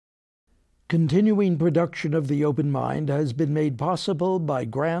Continuing production of The Open Mind has been made possible by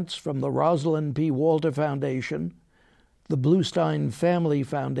grants from the Rosalind P. Walter Foundation, the Bluestein Family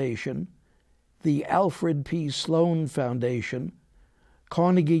Foundation, the Alfred P. Sloan Foundation,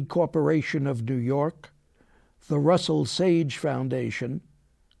 Carnegie Corporation of New York, the Russell Sage Foundation,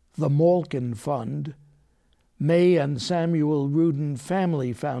 the Malkin Fund, May and Samuel Rudin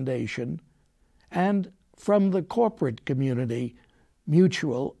Family Foundation, and from the corporate community,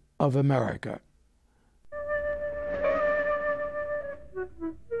 Mutual of America.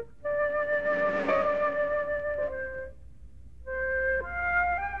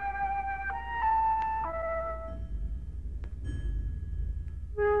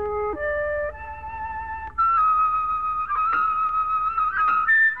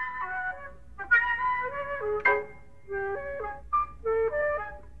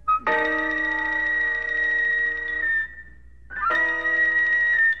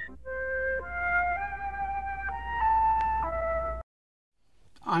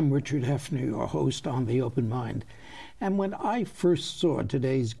 I'm Richard Heffner, your host on The Open Mind. And when I first saw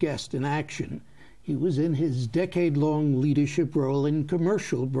today's guest in action, he was in his decade-long leadership role in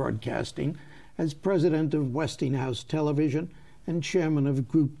commercial broadcasting as president of Westinghouse Television and chairman of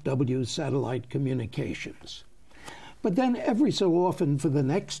Group W Satellite Communications. But then every so often for the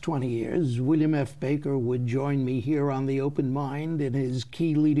next 20 years, William F. Baker would join me here on The Open Mind in his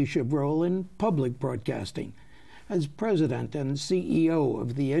key leadership role in public broadcasting, as president and CEO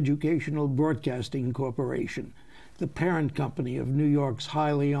of the Educational Broadcasting Corporation, the parent company of New York's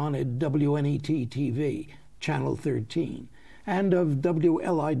highly honored WNET TV, Channel 13, and of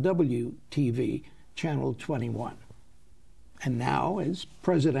WLIW TV, Channel 21. And now, as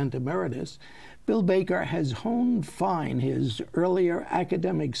President Emeritus, Bill Baker has honed fine his earlier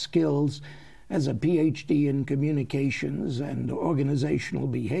academic skills as a PhD in communications and organizational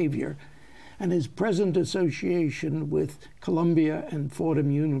behavior, and his present association with Columbia and Fordham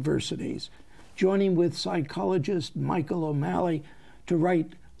Universities, joining with psychologist Michael O'Malley to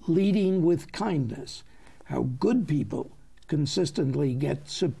write Leading with Kindness, How Good People Consistently Get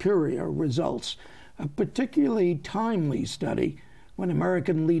Superior Results, a particularly timely study when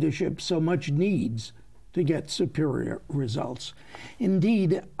American leadership so much needs to get superior results.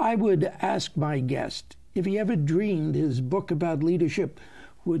 Indeed, I would ask my guest if he ever dreamed his book about leadership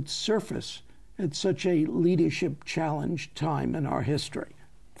would surface at such a leadership challenge time in our history.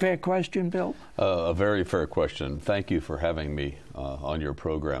 Fair question, Bill? A very fair question. Thank you for having me on your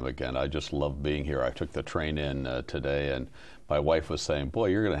program again. I just love being here. I took the train in today, and my wife was saying, boy,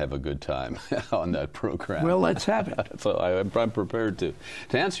 you're going to have a good time on that program. Well, let's have it. So I'm prepared to.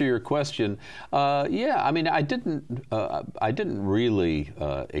 To answer your question, yeah, I mean, I didn't really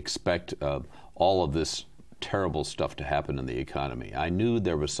expect all of this terrible stuff to happen in the economy. I knew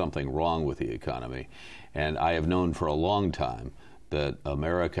there was something wrong with the economy, and I have known for a long time that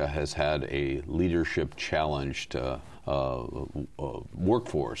America has had a leadership challenged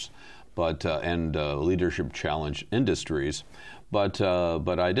workforce, and leadership challenged industries, but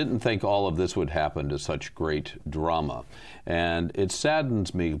I didn't think all of this would happen to such great drama, and it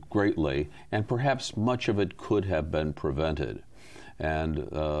saddens me greatly, and perhaps much of it could have been prevented. And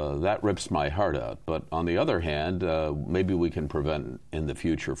that rips my heart out. But on the other hand, maybe we can prevent in the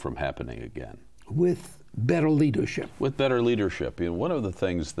future from happening again. With better leadership. With better leadership. You know, one of the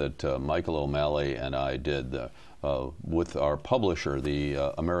things that Michael O'Malley and I did with our publisher,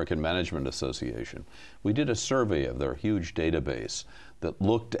 the American Management Association, we did a survey of their huge database that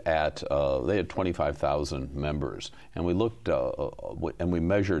looked at, they had 25,000 members, and we looked, and we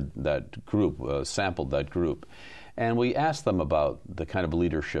measured that group, sampled that group. And we asked them about the kind of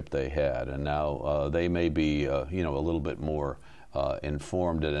leadership they had, and now they may be, a little bit more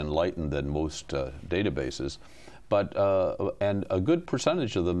informed and enlightened than most databases. But and a good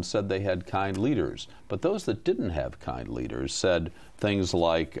percentage of them said they had kind leaders. But those that didn't have kind leaders said things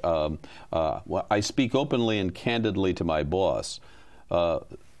like, well, "I speak openly and candidly to my boss."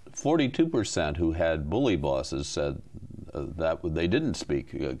 42% who had bully bosses said that they didn't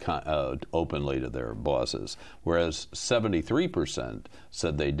speak openly to their bosses, whereas 73%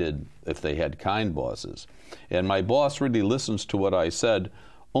 said they did if they had kind bosses. And my boss really listens to what I said.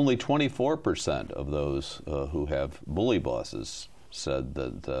 Only 24% of those who have bully bosses said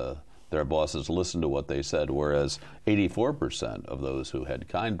that their bosses listened to what they said, whereas 84% of those who had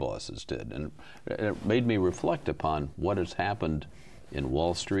kind bosses did. And it made me reflect upon what has happened in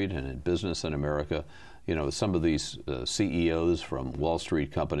Wall Street and in business in America. some of these CEOs from Wall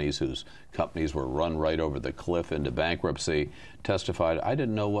Street companies whose companies were run right over the cliff into bankruptcy testified, I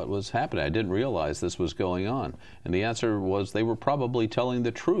didn't know what was happening. I didn't realize this was going on. And the answer was they were probably telling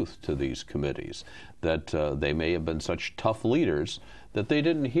the truth to these committees, that they may have been such tough leaders that they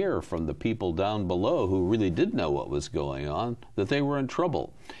didn't hear from the people down below who really did know what was going on, that they were in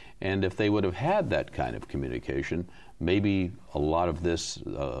trouble. And if they would have had that kind of communication, maybe a lot of this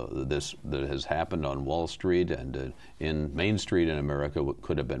that has happened on Wall Street and in Main Street in America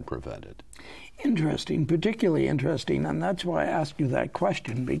could have been prevented. Interesting, particularly interesting, and that's why I asked you that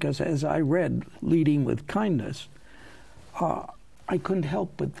question, because as I read Leading with Kindness, I couldn't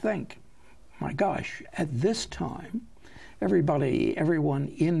help but think, my gosh, at this time, everyone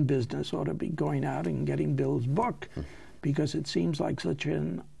in business ought to be going out and getting Bill's book, because it seems like such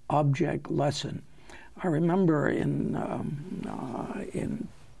an object lesson. I remember in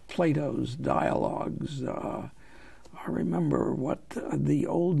Plato's dialogues, I remember what the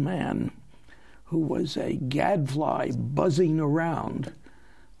old man, who was a gadfly buzzing around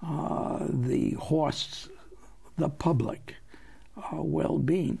the horse, the public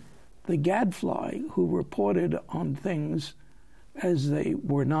well-being, the gadfly who reported on things as they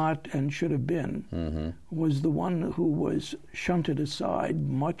were not and should have been, was the one who was shunted aside,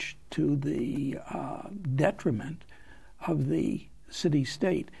 much to the detriment of the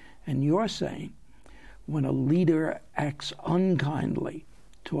city-state. And you're saying when a leader acts unkindly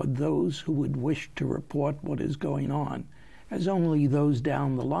toward those who would wish to report what is going on, as only those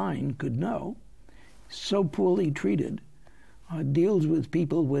down the line could know, so poorly treated, deals with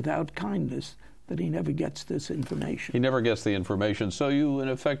people without kindness, that he never gets this information. He never gets the information. So you, in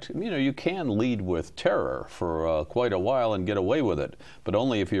effect, you can lead with terror for quite a while and get away with it, but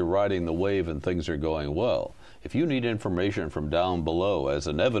only if you're riding the wave and things are going well. If you need information from down below, as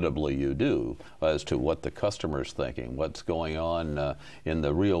inevitably you do, as to what the customer's thinking, what's going on in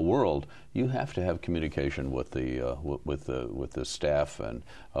the real world, you have to have communication with the staff and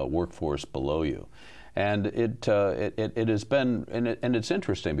workforce below you. And it has been, and it's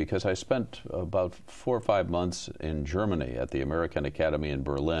interesting because I spent about 4 or 5 months in Germany at the American Academy in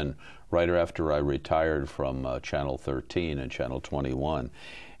Berlin right after I retired from Channel 13 and Channel 21.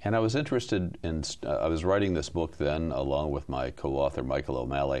 And I was interested in, I was writing this book then along with my co-author Michael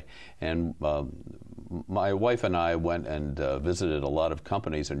O'Malley, and my wife and I went and visited a lot of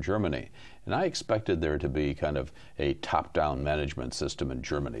companies in Germany. And I expected there to be kind of a top-down management system in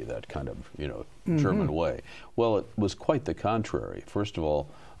Germany, that kind of, German way. Well, it was quite the contrary. First of all,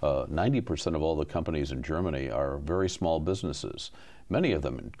 90% of all the companies in Germany are very small businesses, many of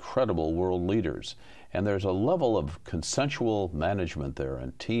them incredible world leaders. And there's a level of consensual management there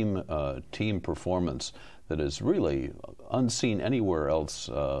and team performance that is really unseen anywhere else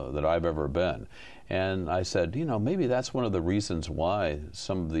that I've ever been. And I said, maybe that's one of the reasons why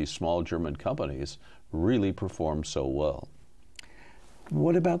some of these small German companies really perform so well.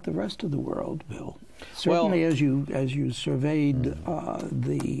 What about the rest of the world, Bill? Certainly, as you surveyed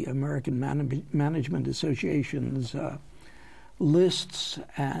the American Management Association's lists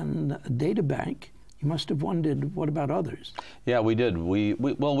and data bank, you must have wondered, what about others? Yeah, we did. We've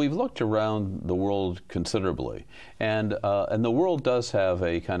looked around the world considerably, and the world does have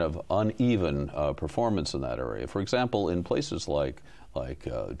a kind of uneven performance in that area. For example, in places like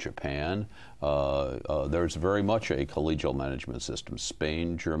Japan, there's very much a collegial management system.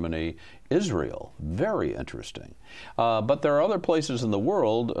 Spain, Germany, Israel, very interesting. But there are other places in the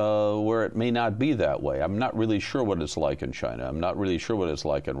world where it may not be that way. I'm not really sure what it's like in China. I'm not really sure what it's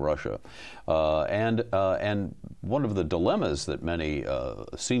like in Russia. And one of the dilemmas that many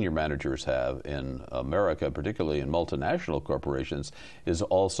senior managers have in America, particularly in multinational corporations, is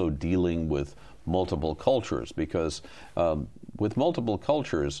also dealing with multiple cultures, because with multiple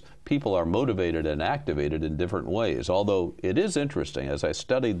cultures, people are motivated and activated in different ways. Although it is interesting, as I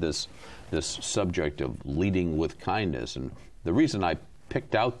studied this subject of leading with kindness, and the reason I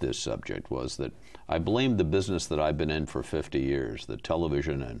picked out this subject was that I blamed the business that I've been in for 50 years, the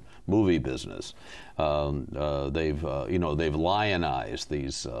television and movie business. They've lionized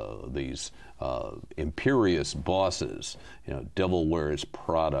these imperious bosses, Devil Wears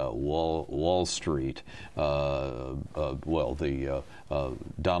Prada, Wall Street, the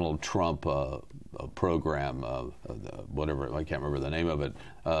Donald Trump program, whatever, I can't remember the name of it,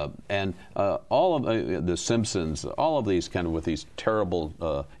 and all of the Simpsons, all of these kind of with these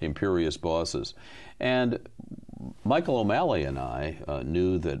terrible imperious bosses. And Michael O'Malley and I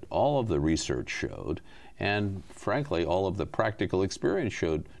knew that all of the research showed, and frankly all of the practical experience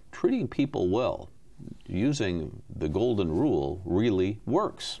showed, treating people well, using the golden rule really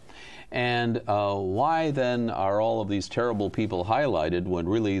works. And why then are all of these terrible people highlighted when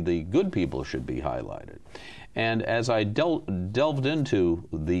really the good people should be highlighted? And as I delved into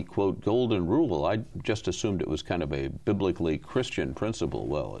the, quote, golden rule, I just assumed it was kind of a biblically Christian principle.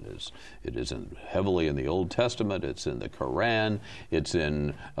 Well, it is. It is heavily in the Old Testament. It's in the Quran. It's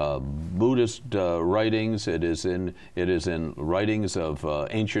in Buddhist writings. It is in writings of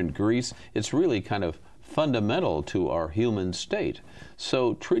ancient Greece. It's really kind of fundamental to our human state.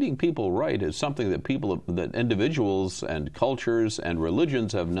 So treating people right is something that individuals and cultures and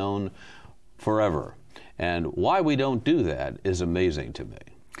religions have known forever. And why we don't do that is amazing to me.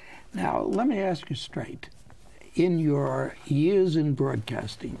 Now, let me ask you straight. In your years in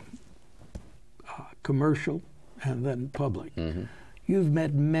broadcasting, commercial and then public, you've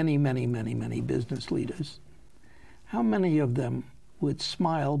met many, many, many, many business leaders. How many of them would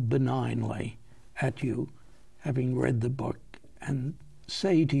smile benignly at you, having read the book, and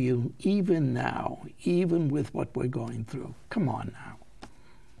say to you, even now, even with what we're going through, come on now?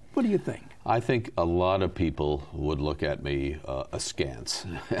 What do you think? I think a lot of people would look at me askance,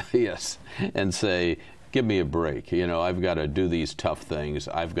 yes, and say, give me a break. You know, I've got to do these tough things.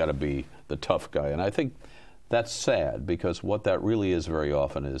 I've got to be the tough guy. And I think that's sad, because what that really is very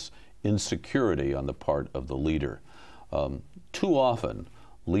often is insecurity on the part of the leader. Too often,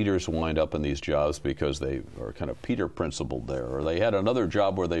 leaders wind up in these jobs because they are kind of Peter principled there, or they had another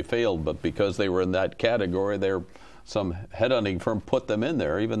job where they failed, but because they were in that category, some headhunting firm put them in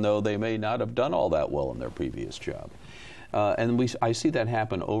there, even though they may not have done all that well in their previous job. I see that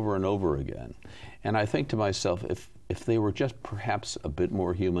happen over and over again. And I think to myself, if they were just perhaps a bit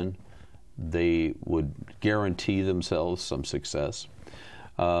more human, they would guarantee themselves some success.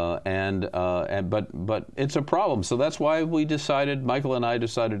 But it's a problem. So that's why Michael and I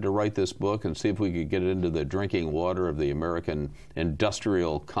decided to write this book and see if we could get it into the drinking water of the American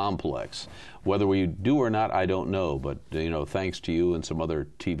industrial complex. Whether we do or not, I don't know. But, you know, thanks to you and some other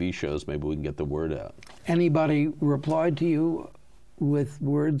TV shows, maybe we can get the word out. Anybody replied to you with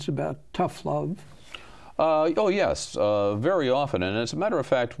words about tough love? Oh, yes, very often. And as a matter of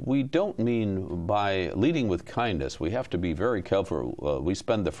fact, we don't mean by leading with kindness. We have to be very careful. We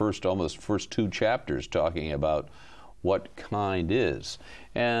spend the first 2 chapters talking about what kind is.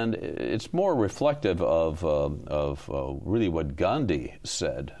 And it's more reflective of really what Gandhi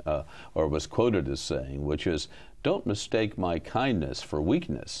said, or was quoted as saying, which is, don't mistake my kindness for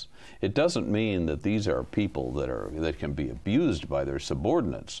weakness. It doesn't mean that these are people that can be abused by their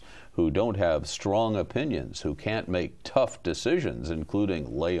subordinates, who don't have strong opinions, who can't make tough decisions,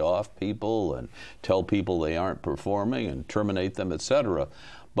 including lay off people and tell people they aren't performing and terminate them, etc.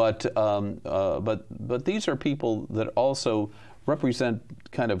 But these are people that also represent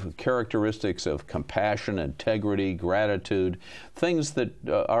kind of characteristics of compassion, integrity, gratitude, things that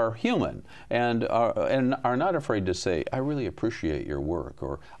are human and are not afraid to say, I really appreciate your work,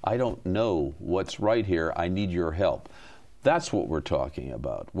 or I don't know what's right here, I need your help. That's what we're talking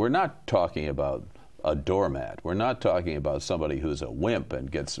about. We're not talking about a doormat. We're not talking about somebody who's a wimp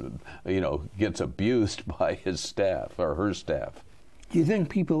and gets abused by his staff or her staff. Do you think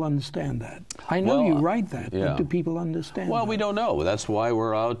people understand that? I know you write that, but do people understand that? Well, we don't know. That's why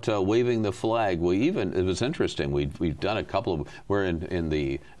we're out waving the flag. It was interesting. We've done a couple of, we're in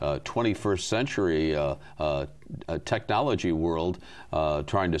the 21st century technology world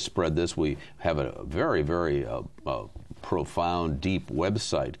trying to spread this. We have a very, very profound, deep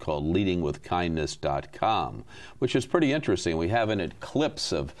website called leadingwithkindness.com, which is pretty interesting. We have in it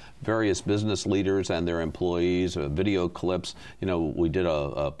clips of various business leaders and their employees, video clips. You know, we did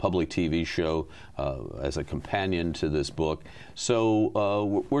a public TV show as a companion to this book.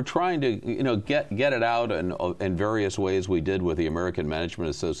 So we're trying to, get it out in various ways. We did with the American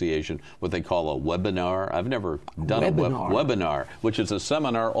Management Association what they call a webinar. I've never done a webinar, which is a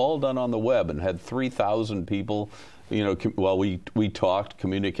seminar all done on the web, and had 3,000 people. While we talked,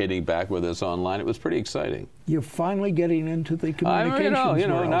 communicating back with us online. It was pretty exciting. You're finally getting into the communications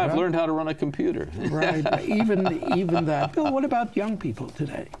world, now I've learned how to run a computer. Right, even that. Bill, what about young people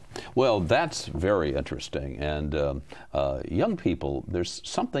today? Well, that's very interesting. And young people, there's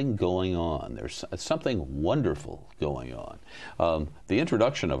something going on. There's something wonderful going on. The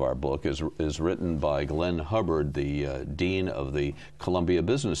introduction of our book is written by Glenn Hubbard, the dean of the Columbia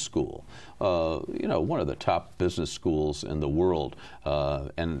Business School. One of the top business schools in the world,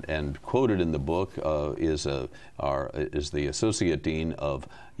 and quoted in the book is the associate dean of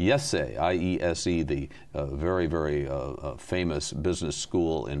IESE, I-E-S-E, the very, very famous business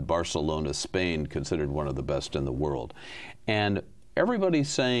school in Barcelona, Spain, considered one of the best in the world. And everybody's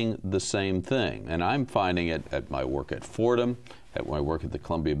saying the same thing. And I'm finding it at my work at Fordham, at my work at the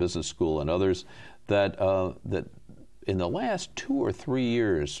Columbia Business School and others, that, that in the last 2 or 3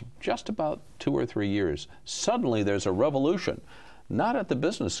 years, just about 2 or 3 years, suddenly there's a revolution, not at the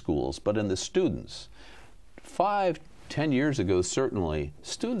business schools, but in the students. 5, 10 years ago, certainly,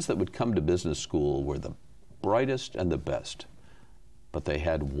 students that would come to business school were the brightest and the best, but they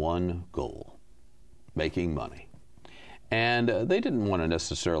had one goal: making money. And they didn't want to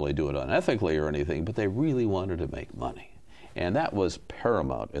necessarily do it unethically or anything, but they really wanted to make money. And that was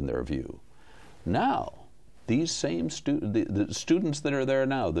paramount in their view. Now, these same the students that are there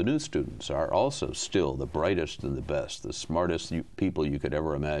now, the new students, are also still the brightest and the best, the smartest people you could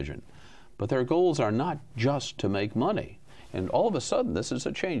ever imagine. But their goals are not just to make money. And all of a sudden, this is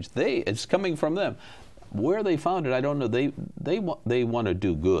a change. It's coming from them. Where they found it, I don't know. They want to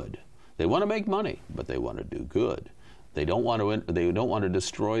do good. They want to make money, but they want to do good. They don't want to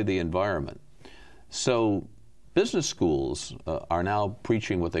destroy the environment. So business schools are now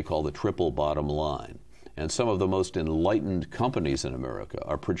preaching what they call the triple bottom line. And some of the most enlightened companies in America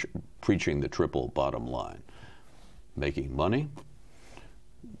are preaching the triple bottom line: making money,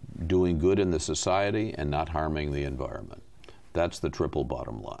 doing good in the society, and not harming the environment. That's the triple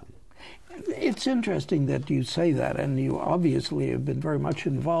bottom line. It's interesting that you say that, and you obviously have been very much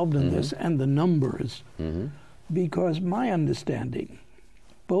involved in this and the numbers, because my understanding,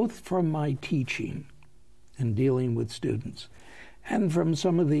 both from my teaching and dealing with students, and from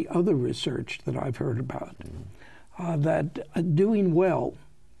some of the other research that I've heard about, that doing well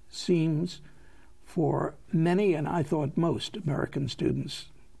seems for many, and I thought most American students,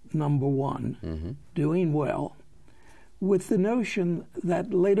 number one, doing well, with the notion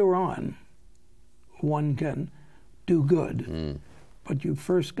that later on one can do good, but you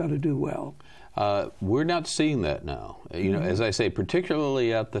first got to do well. We're not seeing that now. You know, as I say,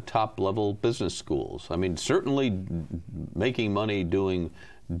 particularly at the top level business schools. I mean, certainly making money, doing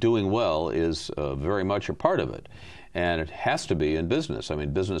well is very much a part of it, and it has to be in business. I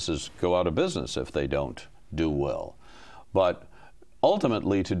mean, businesses go out of business if they don't do well. But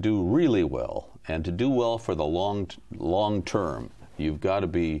ultimately, to do really well and to do well for the long term, you've got to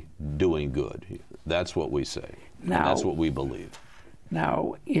be doing good. That's what we say. Now, and that's what we believe.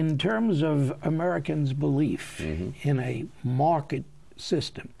 Now, in terms of Americans' belief in a market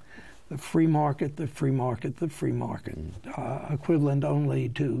system, the free market, the free market, the free market, equivalent only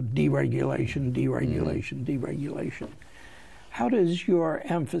to deregulation, deregulation, deregulation, how does your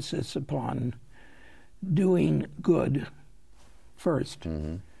emphasis upon doing good first,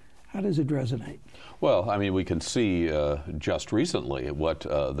 how does it resonate? Well, I mean, we can see just recently what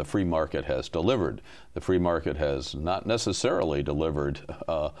the free market has delivered. The free market has not necessarily delivered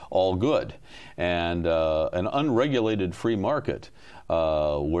all good. And an unregulated free market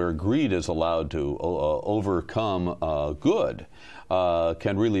where greed is allowed to overcome good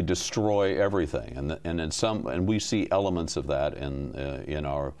can really destroy everything. And we see elements of that in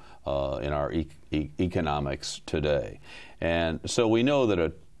our economics today. And so we know that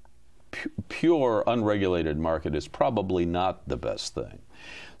a pure unregulated market is probably not the best thing.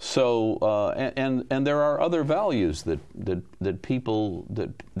 So and there are other values that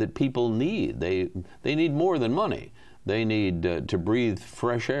people need. They need more than money. They need to breathe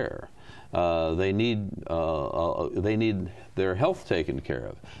fresh air. They need their health taken care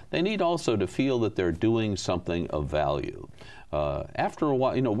of. They need also to feel that they're doing something of value. After a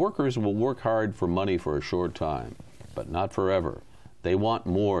while, you know, workers will work hard for money for a short time, but not forever. They want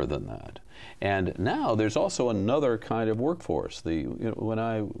more than that. And now there's also another kind of workforce. When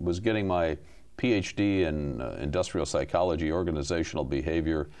I was getting my PhD in industrial psychology, organizational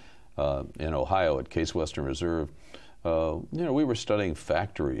behavior in Ohio at Case Western Reserve, we were studying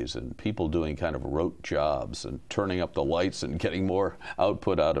factories and people doing kind of rote jobs and turning up the lights and getting more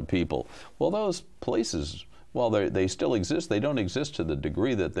output out of people. Well, those places, while they still exist, they don't exist to the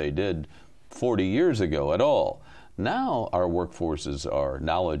degree that they did 40 years ago at all. Now our workforces are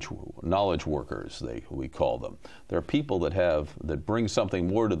knowledge workers, we call them. They're people that bring something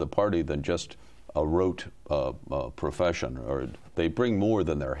more to the party than just a rote profession, or they bring more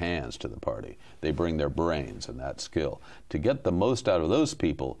than their hands to the party. They bring their brains and that skill. To get the most out of those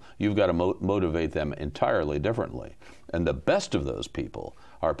people, you've got to motivate them entirely differently. And the best of those people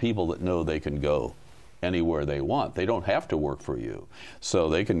are people that know they can go anywhere they want. They don't have to work for you. So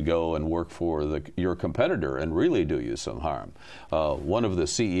they can go and work for your competitor and really do you some harm. One of the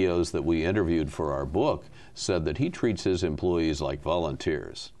CEOs that we interviewed for our book said that he treats his employees like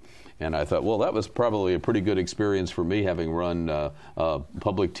volunteers. And I thought, well, that was probably a pretty good experience for me, having run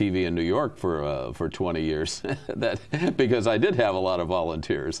public TV in New York for 20 years, because I did have a lot of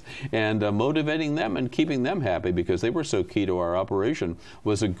volunteers. And motivating them and keeping them happy, because they were so key to our operation,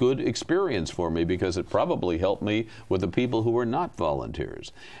 was a good experience for me, because it probably helped me with the people who were not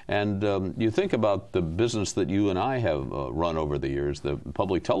volunteers. And you think about the business that you and I have run over the years, the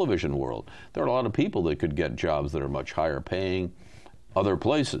public television world. There are a lot of people that could get jobs that are much higher paying other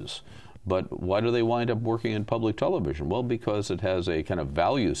places. But why do they wind up working in public television? Well, because it has a kind of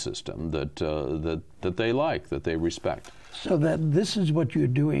value system that they like, that they respect. So that this is what you're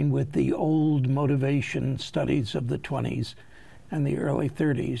doing with the old motivation studies of the 20s and the early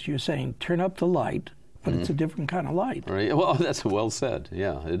 30s. You're saying, turn up the light, but it's a different kind of light. Right. Well, that's well said.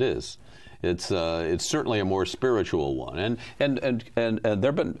 Yeah, it is. It's certainly a more spiritual one. And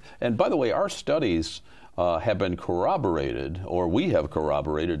there've been, and by the way, our studies have been corroborated, or we have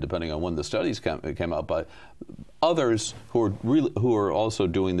corroborated, depending on when the studies came out, by others who are also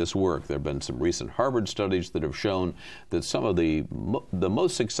doing this work. There have been some recent Harvard studies that have shown that some of the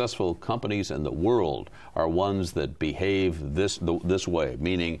most successful companies in the world are ones that behave this way,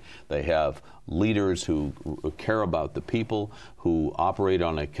 meaning they have leaders who care about the people, who operate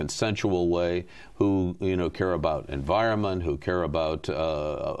on a consensual way, who care about environment, who care about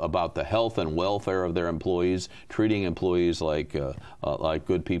the health and welfare of their employees, treating employees like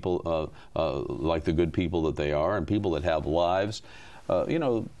good people, like the good people that they are, and people that have lives.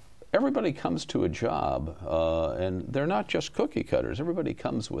 Everybody comes to a job, and they're not just cookie cutters. Everybody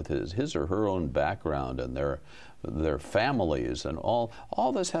comes with his or her own background and their families, and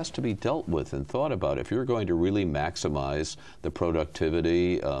all this has to be dealt with and thought about if you're going to really maximize the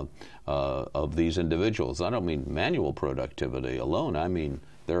productivity of these individuals. I don't mean manual productivity alone. I mean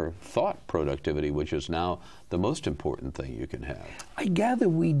their thought productivity, which is now the most important thing you can have. I gather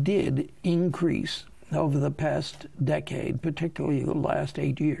we did increase over the past decade, particularly the last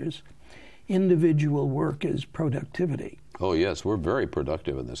 8 years, individual workers' productivity. Oh yes, we're very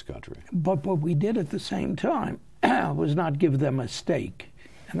productive in this country. But what we did at the same time was not give them a stake.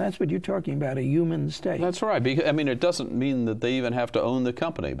 And that's what you're talking about, a human stake. That's right. I mean, it doesn't mean that they even have to own the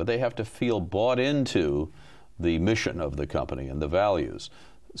company, but they have to feel bought into the mission of the company and the values.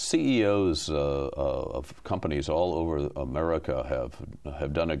 CEOs of companies all over America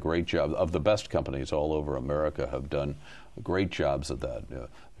have done a great job. Of the best companies all over America have done great jobs at that.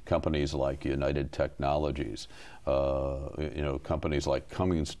 Companies like United Technologies, companies like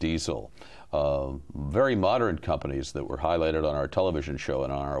Cummins Diesel, very modern companies that were highlighted on our television show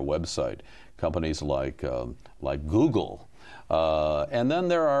and on our website. Companies like Google. And then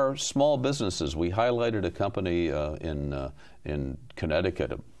there are small businesses. We highlighted a company in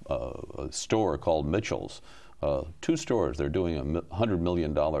Connecticut, a store called Mitchell's. 2 stores. They're doing $100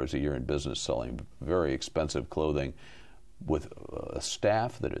 million a year in business, selling very expensive clothing, with a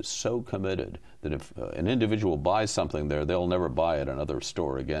staff that is so committed that if an individual buys something there, they'll never buy at another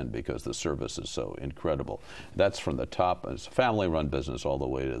store again because the service is so incredible. That's from the top. It's a family-run business all the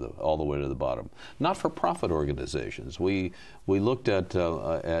way to the bottom. Not-for-profit organizations. We looked at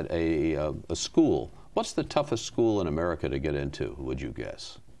a school. What's the toughest school in America to get into? Would you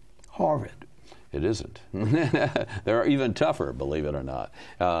guess? Harvard. It isn't. They're even tougher, believe it or not.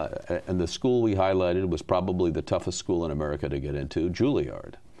 And the school we highlighted was probably the toughest school in America to get into,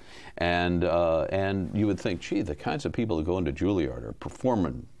 Juilliard. And you would think, gee, the kinds of people that go into Juilliard are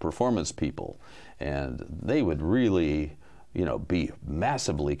performance people, and they would really, be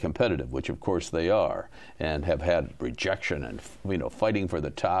massively competitive, which of course they are, and have had rejection and fighting for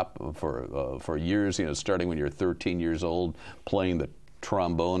the top for years. Starting when you're 13 years old, playing the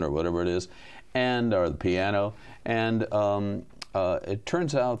trombone or whatever it is, or the piano, and it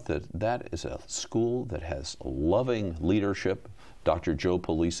turns out that is a school that has loving leadership. Dr. Joe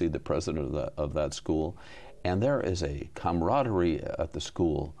Polisi, the president of that school, and there is a camaraderie at the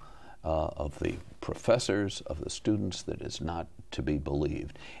school of the professors, of the students, that is not to be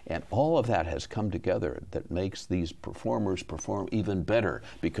believed. And all of that has come together that makes these performers perform even better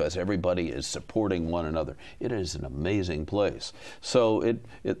because everybody is supporting one another. It is an amazing place. So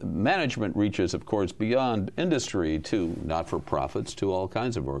management reaches, of course, beyond industry to not-for-profits, to all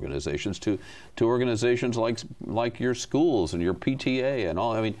kinds of organizations, to organizations like your schools and your PTA and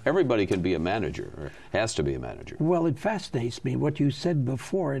all. I mean, everybody can be a manager, or has to be a manager. Well, it fascinates me what you said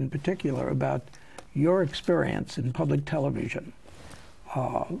before, in particular, about your experience in public television,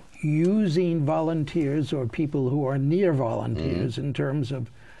 using volunteers or people who are near volunteers in terms of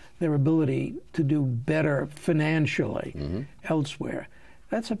their ability to do better financially elsewhere.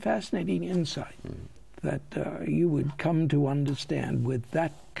 That's a fascinating insight. that you would come to understand with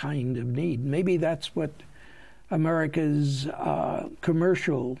that kind of need. Maybe that's what America's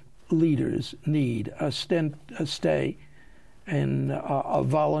commercial leaders need, a stay in a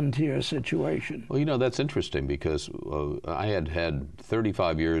volunteer situation. Well, you know, that's interesting because I had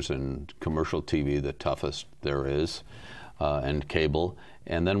 35 years in commercial TV, the toughest there is, and cable,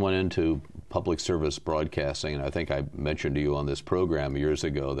 and then went into public service broadcasting. And I think I mentioned to you on this program years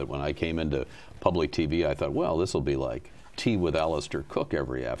ago that when I came into public TV, I thought, well, this will be like tea with Alistair Cook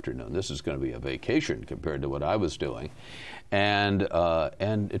every afternoon. This is going to be a vacation compared to what I was doing. And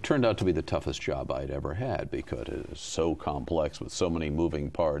it turned out to be the toughest job I'd ever had because it is so complex with so many moving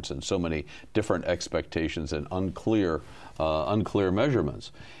parts and so many different expectations and unclear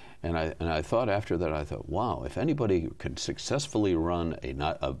measurements. And I thought after that, I thought, wow, if anybody can successfully run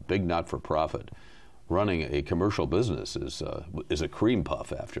a big not-for-profit, running a commercial business is a cream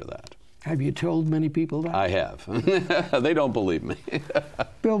puff after that. Have you told many people that? I have. They don't believe me.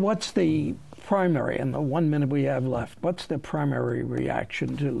 Bill, what's the primary, in the 1 minute we have left, what's the primary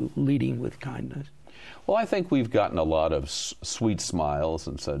reaction to leading with kindness? Well, I think we've gotten a lot of sweet smiles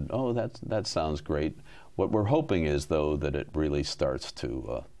and said, oh, that sounds great. What we're hoping is, though, that it really starts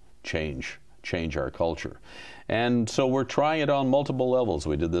to change our culture. And so we're trying it on multiple levels.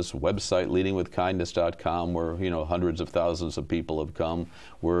 We did this website, leadingwithkindness.com, where hundreds of thousands of people have come.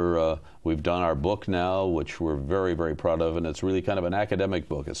 We've done our book now, which we're very, very proud of, and it's really kind of an academic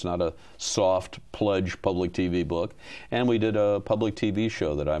book. It's not a soft pledge public TV book. And we did a public TV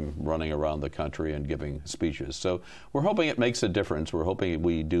show that I'm running around the country and giving speeches. So we're hoping it makes a difference. We're hoping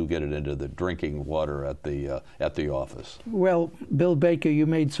we do get it into the drinking water at the office. Well, Bill Baker, you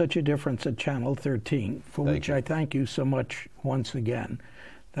made such a difference at Channel 13, for which I thank you so much once again,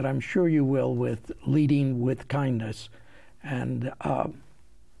 that I'm sure you will with Leading with Kindness. And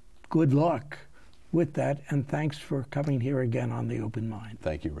good luck with that, and thanks for coming here again on The Open Mind.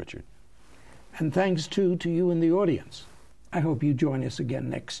 Thank you, Richard. And thanks, too, to you in the audience. I hope you join us again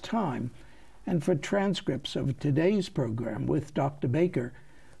next time. And for transcripts of today's program with Dr. Baker,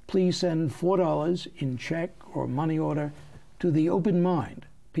 please send $4 in check or money order to The Open Mind,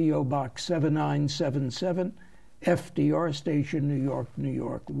 P.O. Box 7977, FDR Station, New York, New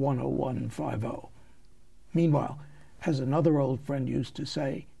York, 10150. Meanwhile, as another old friend used to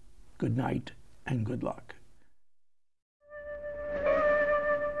say, good night and good luck.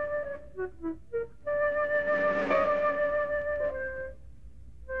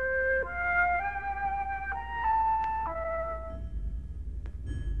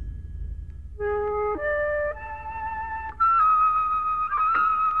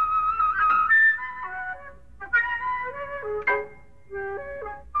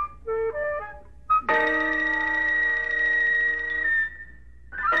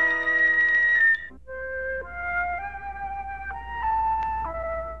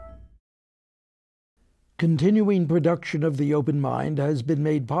 Continuing production of The Open Mind has been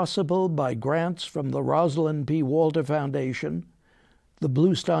made possible by grants from the Rosalind P. Walter Foundation, the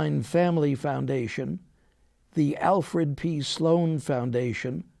Bluestein Family Foundation, the Alfred P. Sloan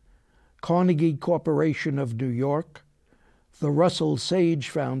Foundation, Carnegie Corporation of New York, the Russell Sage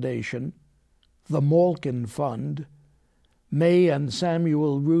Foundation, the Malkin Fund, May and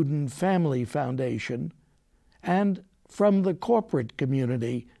Samuel Rudin Family Foundation, and from the corporate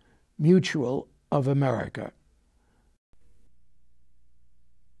community, Mutual of America.